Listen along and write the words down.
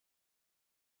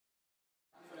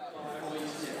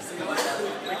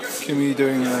see me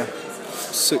doing a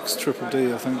 6 triple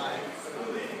D, I think.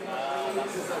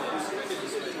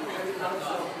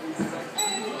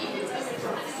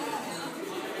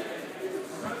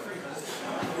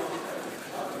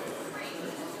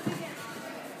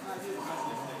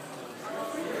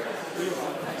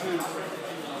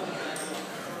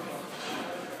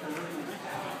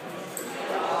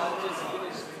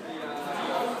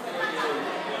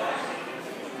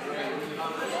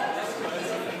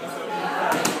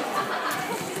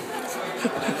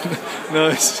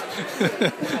 Nice.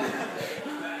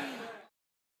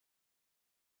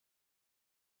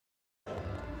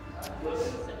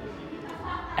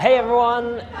 Hey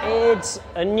everyone, it's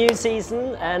a new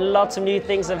season and lots of new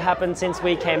things have happened since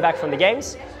we came back from the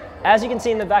games. As you can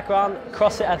see in the background,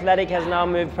 CrossFit Athletic has now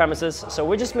moved premises, so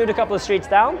we just moved a couple of streets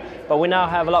down, but we now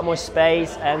have a lot more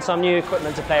space and some new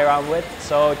equipment to play around with,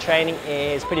 so training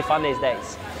is pretty fun these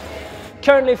days.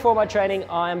 Currently for my training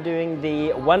I am doing the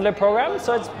Wendler program,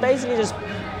 so it's basically just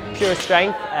pure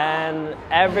strength, and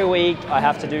every week I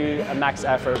have to do a max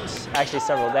effort, actually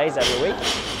several days every week.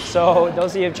 So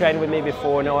those of you who've trained with me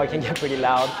before know I can get pretty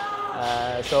loud,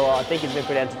 so I think it's been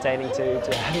pretty entertaining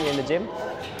to have me in the gym.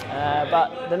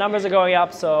 But the numbers are going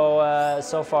up, so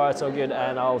so far so good,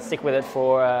 and I'll stick with it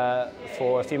for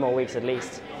a few more weeks at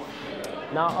least.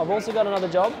 Now I've also got another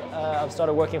job. I've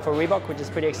started working for Reebok, which is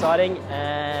pretty exciting,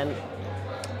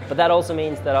 but that also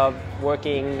means that I'm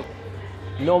working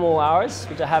normal hours,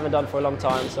 which I haven't done for a long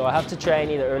time, so I have to train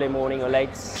either early morning or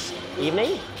late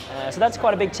evening. So that's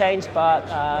quite a big change,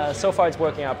 but so far it's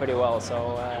working out pretty well.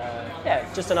 So yeah,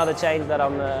 just another change that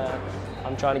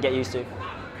I'm trying to get used to.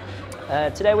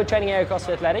 Today we're training here at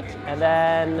CrossFit Athletic, and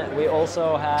then we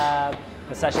also have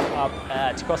a session up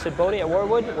at CrossFit Bodie at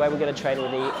Warwood, where we're going to train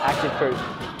with the active crew.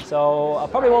 So I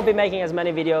probably won't be making as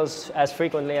many videos as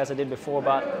frequently as I did before,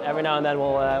 but every now and then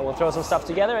we'll throw some stuff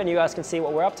together and you guys can see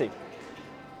what we're up to.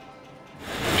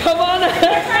 Come on!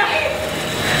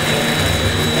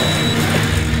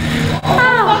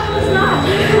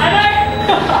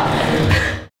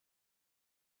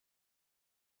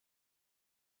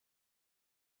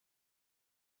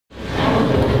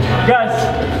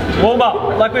 Guys, warm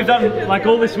up like we've done like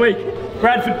all this week.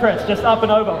 Bradford press, just up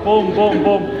and over, boom, boom,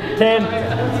 boom. 10,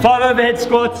 5 overhead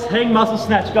squats, hang muscle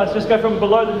snatch. Guys, just go from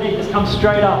below the knee, just come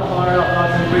straight up, fire up,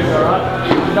 nice and quick, alright?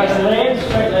 Guys, land,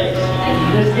 straight legs.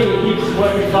 This knee keeps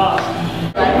working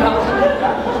fast.